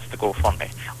 That's the GoFundMe.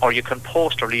 Or you can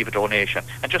post or leave a donation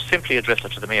and just simply address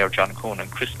it to the Mayor, John Coonan,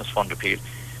 Christmas Fund Appeal,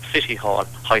 City Hall,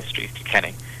 High Street,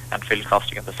 Kilkenny, and Phil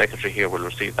Costigan, the Secretary here, will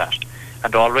receive that.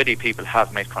 And already people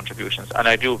have made contributions, and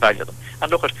I do value them.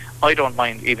 And look, I don't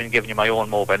mind even giving you my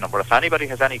own mobile number. If anybody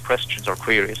has any questions or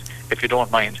queries, if you don't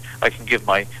mind, I can give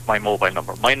my mobile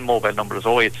number. My mobile number is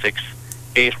 086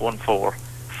 814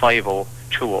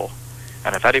 5020.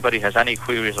 And if anybody has any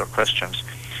queries or questions,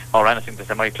 or anything that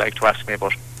they might like to ask me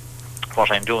about what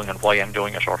I'm doing and why I'm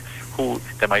doing it, or who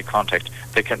they might contact,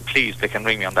 they can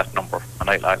ring me on that number, and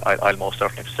I'll most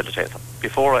certainly facilitate them.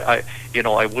 Before I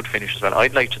would finish as well,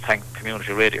 I'd like to thank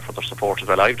Community Radio for their support as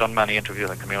well. I've done many interviews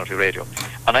on Community Radio,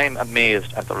 and I'm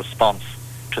amazed at the response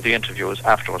to the interviews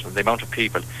afterwards, and the amount of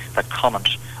people that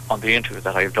comment on the interview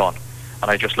that I've done. And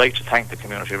I'd just like to thank the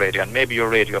Community Radio, and maybe your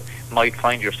radio might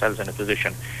find yourselves in a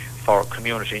position for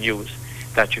community news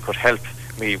that you could help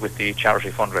me with the charity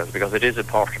fundraiser, because it is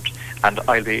important, and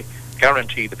I'll be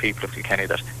guarantee the people of Kilkenny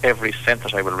that every cent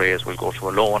that I will raise will go to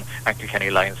a loan and Kilkenny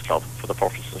Lions Club for the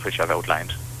purposes which I've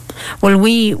outlined. Well,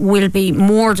 we will be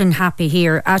more than happy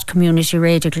here at Community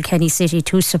Radio Kilkenny City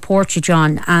to support you,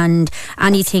 John, and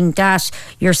anything that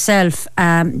yourself,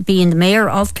 being the Mayor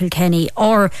of Kilkenny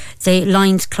or the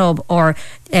Lions Club or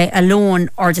a loan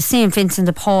or the St. Vincent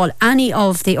de Paul, any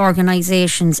of the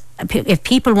organisations, if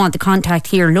people want to contact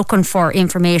here looking for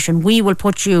information, we will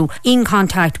put you in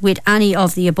contact with any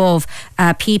of the above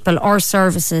people or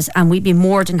services, and we'd be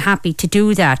more than happy to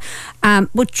do that.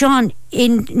 But John,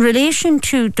 in relation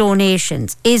to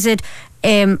donations, is it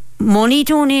money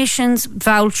donations,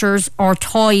 vouchers or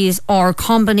toys, or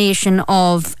combination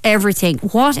of everything?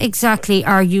 What exactly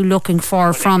are you looking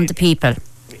for from the people?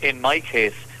 In my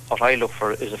case, what I look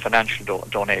for is a financial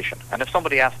donation. And if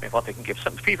somebody asks me what they can give,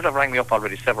 some people have rang me up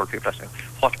already, several people asking me,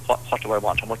 what do I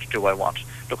want, how much do I want?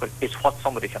 Look, it's what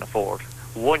somebody can afford.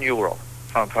 €1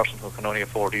 from a person who can only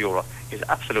afford €1 is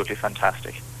absolutely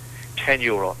fantastic.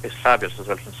 €10 is fabulous as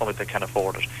well from somebody that can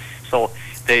afford it. So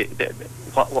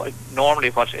normally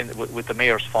with the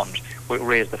Mayor's Fund, we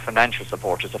raise the financial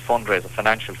support. It's a fundraiser,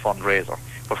 financial fundraiser.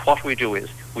 But what we do is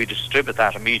we distribute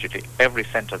that immediately, every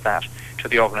cent of that, to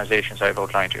the organisations I've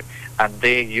outlined to you, and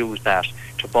they use that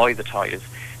to buy the toys,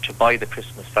 to buy the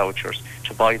Christmas vouchers,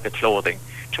 to buy the clothing,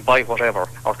 to buy whatever,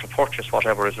 or to purchase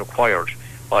whatever is required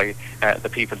by the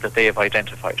people that they have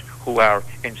identified who are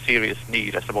in serious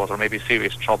need, I suppose, or maybe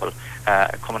serious trouble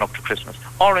coming up to Christmas.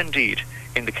 Or indeed,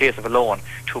 in the case of a loan,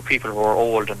 to people who are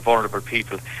old and vulnerable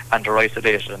people and are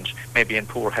isolated and maybe in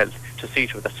poor health, to see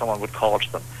to it that someone would call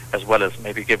to them, as well as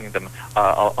maybe giving them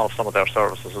of some of their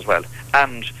services as well,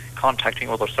 and contacting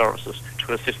other services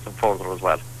to assist them further as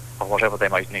well, or whatever they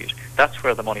might need. That's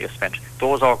where the money is spent.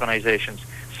 Those organisations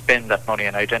spend that money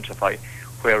and identify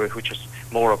which is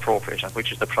more appropriate and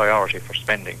which is the priority for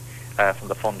spending from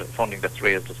the funding that's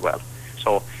raised as well.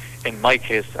 So in my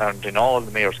case, and in all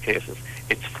the Mayor's cases,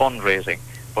 it's fundraising,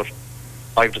 but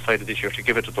I've decided this year to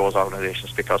give it to those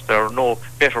organisations because there are no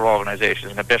better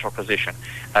organisations in a better position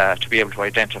to be able to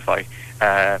identify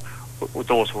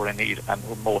those who are in need and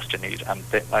who are most in need, and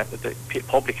the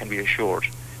public can be assured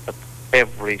that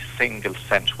every single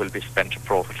cent will be spent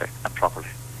appropriately and properly.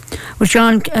 Well,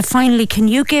 John, finally, can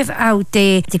you give out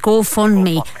the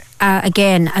GoFundMe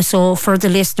again, so for the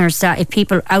listeners, that if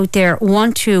people out there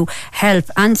want to help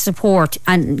and support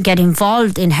and get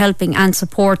involved in helping and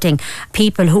supporting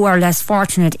people who are less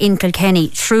fortunate in Kilkenny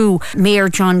through Mayor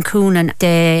John Coonan,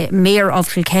 the Mayor of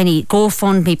Kilkenny,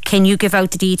 GoFundMe, can you give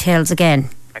out the details again?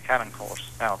 I can, of course.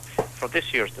 Now, for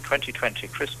this year's, the 2020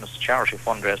 Christmas charity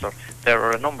fundraiser, there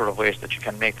are a number of ways that you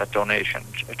can make that donation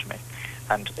to me.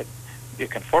 And you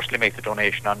can firstly make the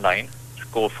donation online,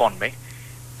 GoFundMe,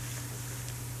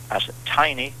 at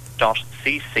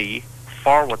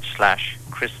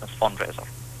tiny.cc/Christmas fundraiser.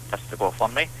 That's the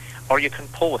GoFundMe. Or you can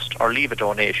post or leave a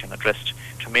donation addressed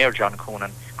to Mayor John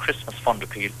Coonan, Christmas Fund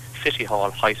Appeal, City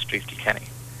Hall, High Street, Kilkenny.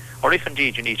 Or if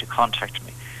indeed you need to contact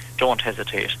me, don't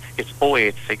hesitate. It's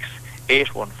 086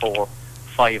 814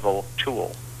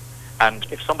 5020. And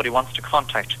if somebody wants to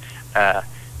contact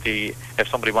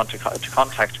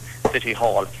contact City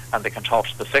Hall, and they can talk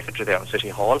to the secretary there in City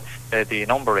Hall, the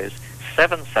number is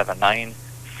 779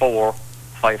 4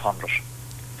 500.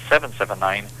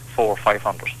 779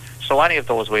 4500. So any of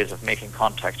those ways of making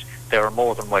contact, they are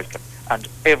more than welcome, and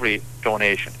every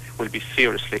donation will be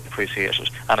seriously appreciated.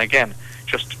 And again,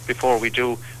 just before we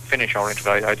do finish our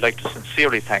interview, I'd like to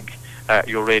sincerely thank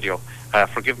your radio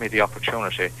for giving me the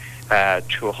opportunity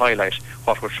to highlight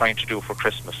what we're trying to do for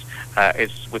Christmas.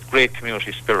 It's with great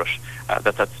community spirit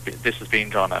this has been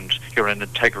done, and you're an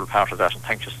integral part of that, and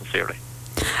thank you sincerely.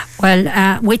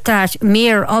 Well, with that,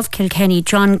 Mayor of Kilkenny,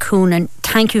 John Coonan,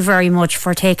 thank you very much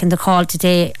for taking the call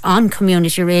today on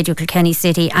Community Radio Kilkenny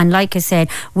City. And like I said,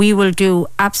 we will do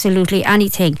absolutely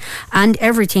anything and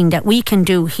everything that we can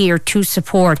do here to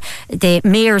support the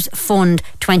Mayor's Fund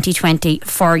 2020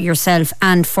 for yourself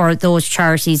and for those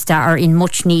charities that are in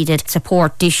much needed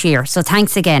support this year. So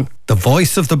thanks again. The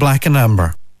voice of the black and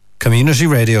amber. Community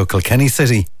Radio Kilkenny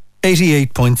City, 88.7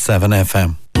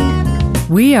 FM.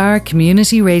 We are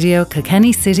Community Radio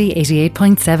Kilkenny City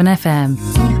 88.7 FM.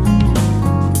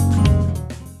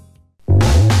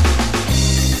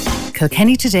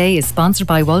 Kilkenny Today is sponsored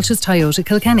by Walsh's Toyota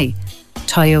Kilkenny.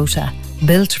 Toyota,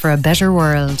 built for a better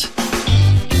world.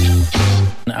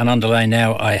 And on the line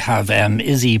now I have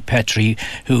Izzy Petrie,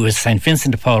 who is St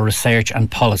Vincent de Paul Research and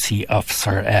Policy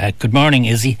Officer. Good morning,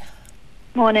 Izzy.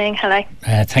 Morning, hello.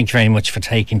 Thank you very much for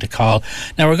taking the call.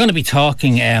 Now we're going to be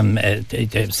talking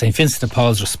St Vincent de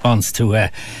Paul's response to the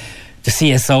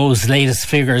CSO's latest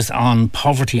figures on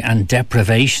poverty and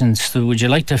deprivation. So would you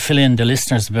like to fill in the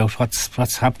listeners about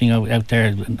what's happening out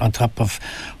there on top of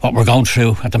what we're going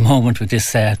through at the moment with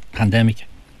this pandemic?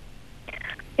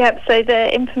 Yep, so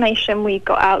the information we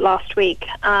got out last week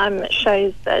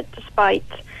shows that despite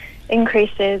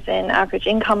increases in average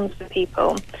incomes for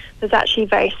people, there's actually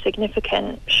very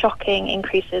significant, shocking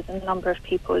increases in the number of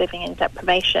people living in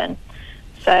deprivation.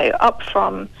 So up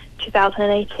from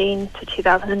 2018 to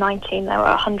 2019, there were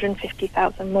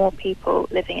 150,000 more people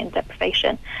living in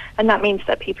deprivation. And that means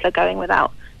that people are going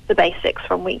without the basics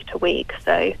from week to week.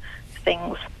 So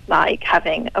things like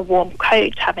having a warm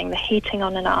coat, having the heating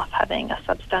on enough, having a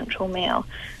substantial meal.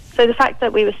 So the fact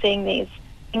that we were seeing these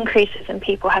increases in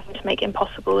people having to make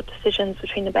impossible decisions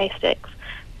between the basics,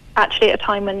 actually at a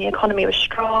time when the economy was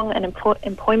strong and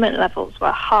employment levels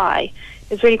were high,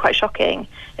 is really quite shocking,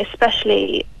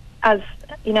 especially as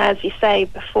you say,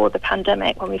 before the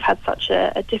pandemic, when we've had such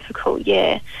a difficult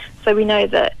year. So we know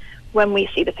that when we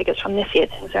see the figures from this year,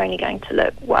 things are only going to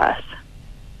look worse.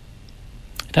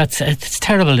 It's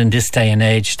terrible in this day and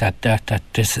age that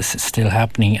this is still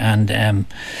happening. And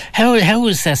how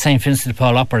is St Vincent de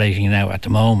Paul operating now at the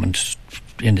moment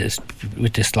with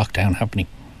this lockdown happening?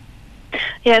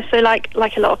 Yeah, so like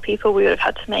a lot of people, we would have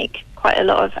had to make quite a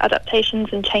lot of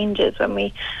adaptations and changes when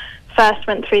we first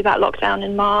went through that lockdown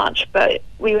in March, but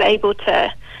we were able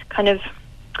to kind of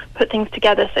put things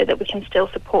together so that we can still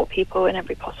support people in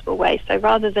every possible way. So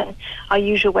rather than our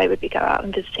usual way would be go out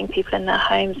and visiting people in their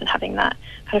homes and having that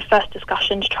kind of first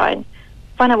discussion to try and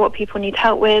find out what people need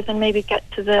help with and maybe get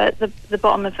to the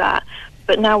bottom of that.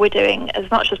 But now we're doing as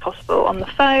much as possible on the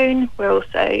phone. We're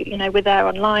also, we're there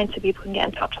online so people can get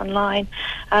in touch online.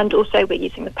 And also we're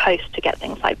using the post to get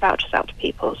things like vouchers out to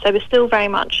people. So we're still very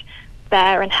much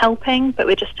there and helping, but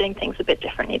we're just doing things a bit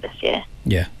differently this year.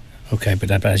 Yeah. Okay,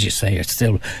 but as you say, you're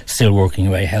still working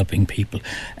away, helping people.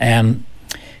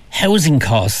 Housing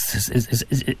costs,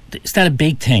 is that a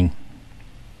big thing?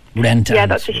 Rent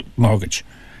and mortgage?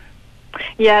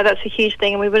 Yeah, that's a huge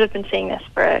thing, and we would have been seeing this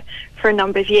for a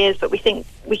number of years, but we think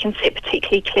we can see it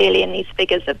particularly clearly in these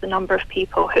figures of the number of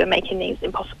people who are making these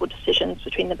impossible decisions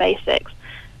between the basics.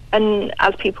 And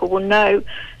as people will know,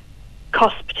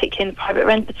 costs, particularly in the private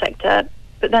rented sector,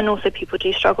 but then also people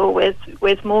do struggle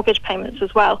with mortgage payments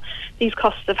as well. These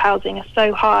costs of housing are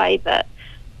so high that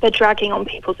they're dragging on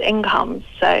people's incomes.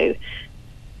 So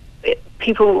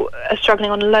people are struggling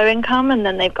on low income, and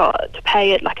then they've got to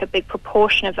pay like a big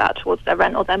proportion of that towards their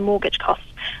rent or their mortgage costs.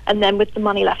 And then with the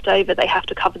money left over, they have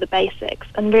to cover the basics.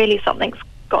 And really something's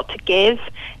got to give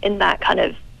in that kind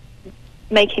of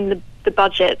making the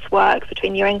budgets work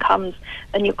between your incomes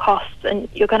and your costs, and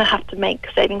you're going to have to make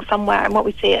savings somewhere. And what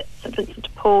we see at St Vincent de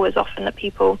Paul is often that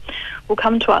people will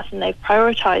come to us and they've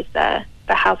prioritised their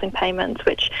housing payments,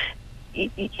 which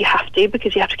you have to,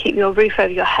 because you have to keep your roof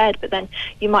over your head, but then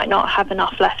you might not have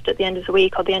enough left at the end of the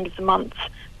week or the end of the month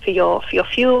for your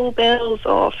fuel bills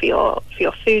or for your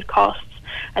food costs,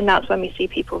 and that's when we see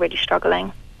people really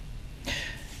struggling.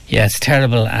 Yeah, it's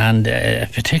terrible, and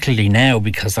particularly now,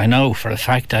 because I know for a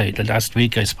fact that last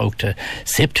week I spoke to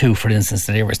SIP2, for instance,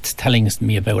 and they were telling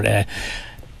me about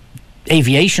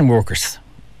aviation workers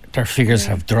their figures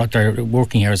have dropped. Their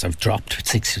working hours have dropped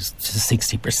to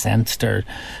 60%. Their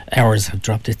hours have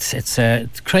dropped.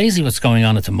 It's crazy what's going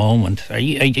on at the moment. Do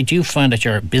you find that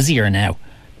you're busier now?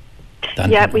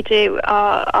 Yeah, we do.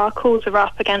 Our calls are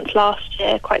up against last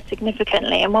year quite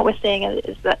significantly, and what we're seeing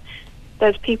is that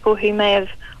there's people who may have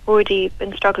already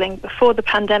been struggling before the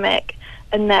pandemic,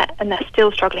 and they're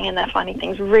still struggling, and they're finding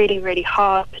things really, really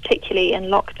hard, particularly in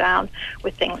lockdown,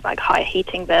 with things like higher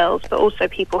heating bills, but also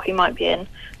people who might be in,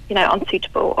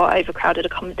 unsuitable or overcrowded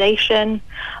accommodation,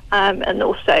 and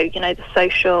also, the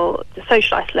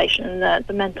social isolation and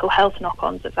the mental health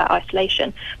knock-ons of that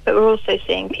isolation. But we're also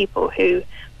seeing people who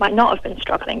might not have been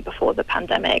struggling before the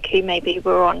pandemic, who maybe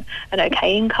were on an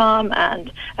okay income,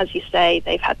 and as you say,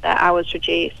 they've had their hours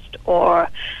reduced, or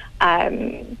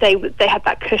they had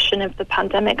that cushion of the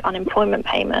pandemic unemployment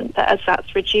payment, that as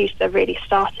that's reduced, they're really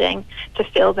starting to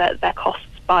feel that their costs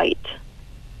bite.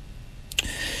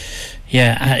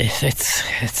 Yeah,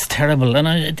 it's terrible. And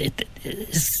are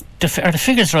the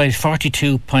figures right?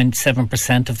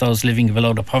 42.7% of those living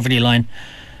below the poverty line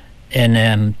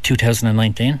in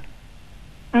 2019.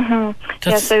 Yeah.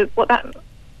 So what that?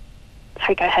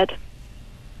 Sorry, go ahead.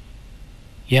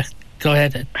 Yeah, go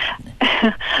ahead.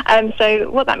 So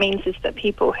what that means is that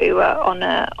people who are on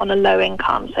a low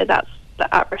income, so that's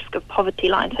the at risk of poverty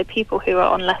line, so people who are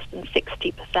on less than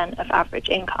 60% of average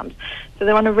incomes, so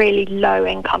they're on a really low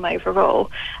income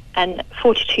overall, and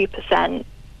 42%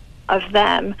 of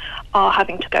them are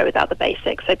having to go without the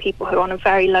basics. So people who are on a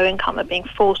very low income are being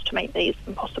forced to make these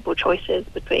impossible choices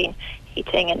between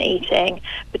eating and eating,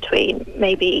 between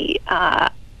maybe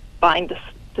buying the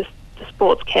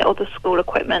sports kit or the school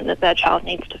equipment that their child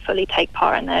needs to fully take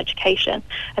part in their education,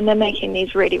 and they're making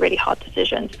these really, really hard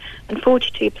decisions. And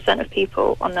 42% of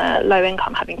people on a low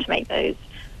income having to make those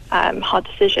hard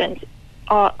decisions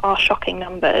are shocking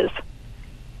numbers.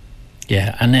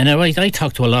 Yeah, and then I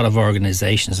talk to a lot of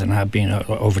organisations, and have been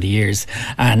over the years,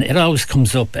 and it always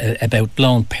comes up about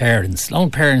lone parents.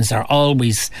 Lone parents are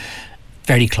always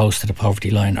very close to the poverty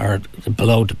line or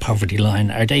below the poverty line.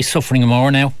 Are they suffering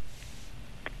more now?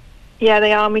 Yeah,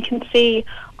 they are, and we can see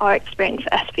our experience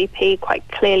at SVP quite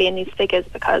clearly in these figures,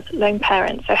 because lone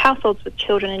parents, so households with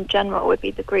children in general, would be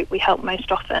the group we help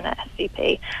most often at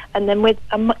SVP, and then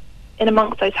in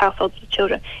amongst those households with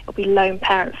children, it'll be lone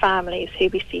parent families who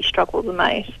we see struggle the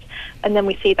most, and then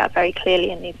we see that very clearly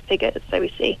in these figures. So we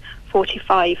see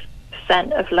 45%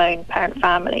 of lone parent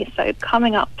families, so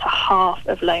coming up to half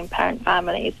of lone parent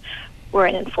families were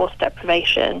in enforced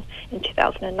deprivation in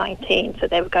 2019, so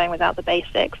they were going without the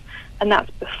basics, and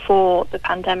that's before the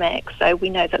pandemic. So we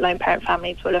know that lone parent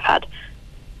families will have had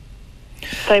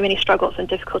so many struggles and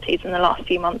difficulties in the last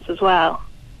few months as well.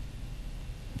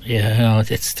 Yeah, no,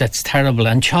 that's terrible.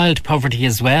 And child poverty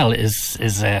as well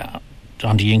is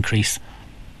on the increase.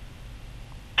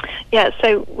 Yeah,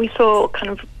 so we saw kind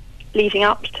of leading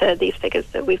up to these figures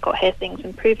that we've got here things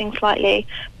improving slightly,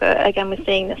 but again we're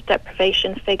seeing this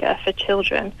deprivation figure for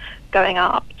children going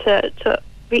up to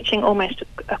reaching almost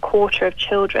a quarter of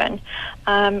children,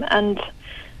 and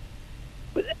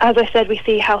as I said, we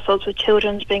see households with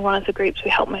children as being one of the groups we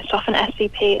help most often at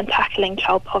SVP, and tackling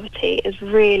child poverty is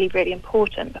really, really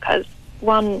important, because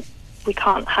one, we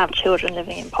can't have children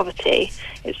living in poverty.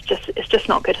 It's just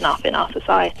not good enough in our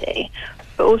society.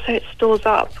 But also it stores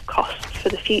up costs for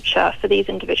the future for these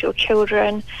individual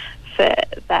children, for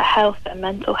their health, their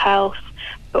mental health,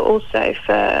 but also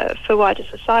for wider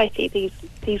society.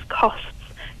 These costs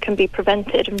can be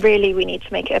prevented, and really we need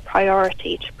to make it a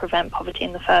priority to prevent poverty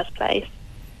in the first place.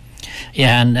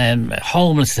 Yeah, and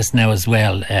homelessness now as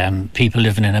well. People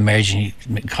living in emergency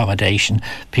accommodation,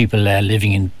 people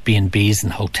living in B&Bs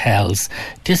and hotels.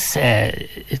 This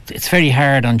it's very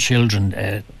hard on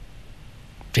children.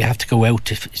 They have to go out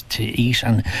to eat,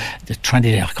 and they're trying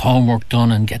to get homework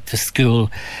done and get to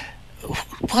school.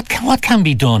 What can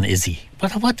be done, Izzy?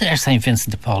 What are St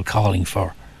Vincent de Paul calling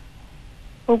for?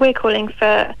 Well, we're calling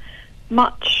for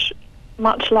much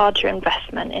larger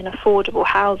investment in affordable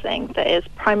housing that is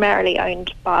primarily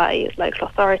owned by local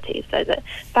authorities, so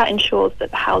that ensures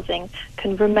that the housing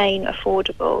can remain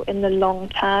affordable in the long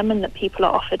term, and that people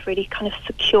are offered really kind of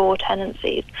secure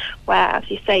tenancies where, as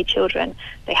you say, children,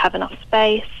 they have enough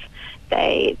space,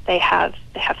 they have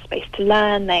space to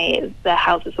learn, their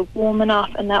houses are warm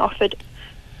enough, and they're offered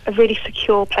a really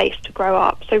secure place to grow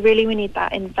up. So really we need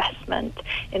that investment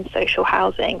in social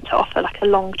housing to offer like a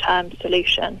long-term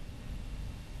solution.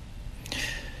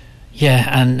 Yeah,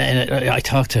 and I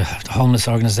talk to homeless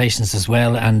organisations as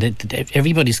well, and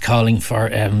everybody's calling for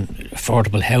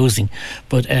affordable housing,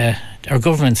 but our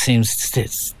government seems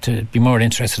to be more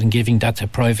interested in giving that to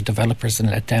private developers and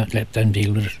let them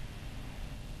deal with it.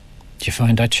 Do you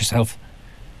find that yourself?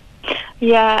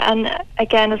 Yeah, and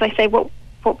again, as I say, what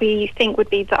we think would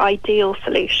be the ideal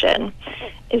solution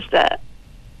is that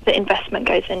the investment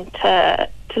goes into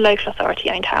local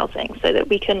authority-owned housing, so that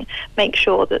we can make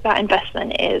sure that that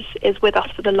investment is with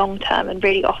us for the long term and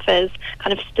really offers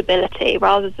kind of stability,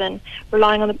 rather than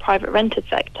relying on the private rented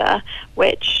sector,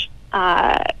 which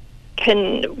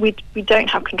we don't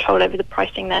have control over the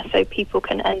pricing there, so people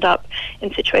can end up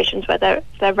in situations where their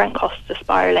rent costs are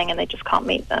spiralling and they just can't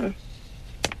meet them.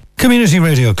 Community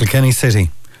Radio Kilkenny City.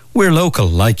 We're local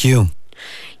like you.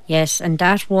 Yes, and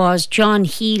that was John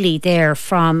Healy there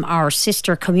from our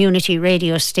sister community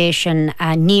radio station,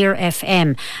 Near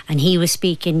FM, and he was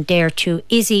speaking there to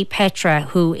Izzy Petra,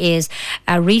 who is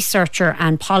a researcher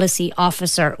and policy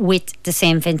officer with the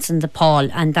St. Vincent de Paul,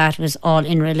 and that was all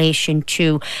in relation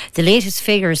to the latest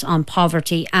figures on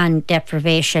poverty and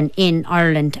deprivation in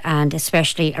Ireland, and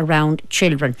especially around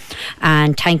children.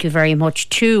 And thank you very much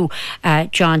to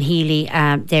John Healy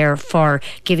there for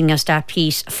giving us that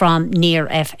piece from Near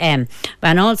FM.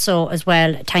 And also as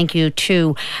well, thank you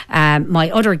to my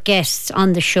other guests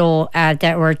on the show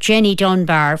that were Jenny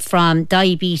Dunbar from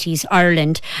Diabetes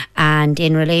Ireland, and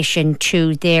in relation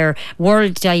to their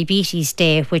World Diabetes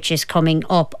Day, which is coming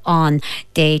up on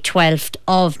the 12th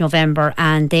of November,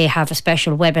 and they have a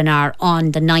special webinar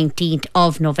on the 19th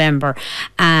of November.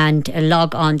 And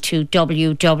log on to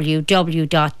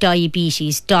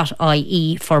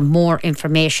www.diabetes.ie for more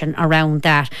information around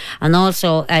that. And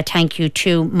also thank you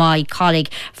to my colleague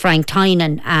Frank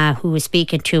Tynan, who was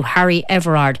speaking to Harry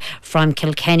Everard from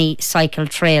Kilkenny Cycle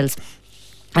Trails.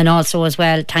 And also as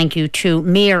well, thank you to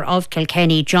Mayor of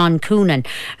Kilkenny, John Coonan,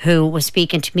 who was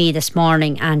speaking to me this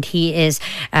morning, and he is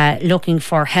looking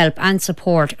for help and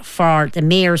support for the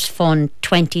Mayor's Fund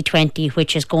 2020,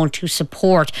 which is going to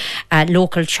support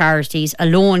local charities,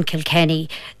 Alone Kilkenny,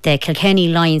 the Kilkenny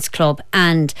Lions Club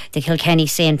and the Kilkenny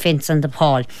St. Vincent de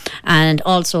Paul. And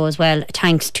also as well,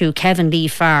 thanks to Kevin Lee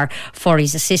Farr for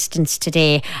his assistance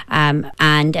today. And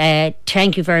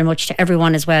thank you very much to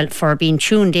everyone as well for being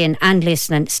tuned in and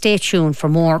listening. Stay tuned for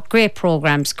more great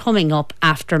programmes coming up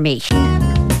after me.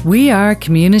 We are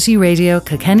Community Radio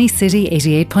Kilkenny City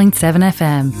 88.7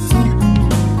 FM.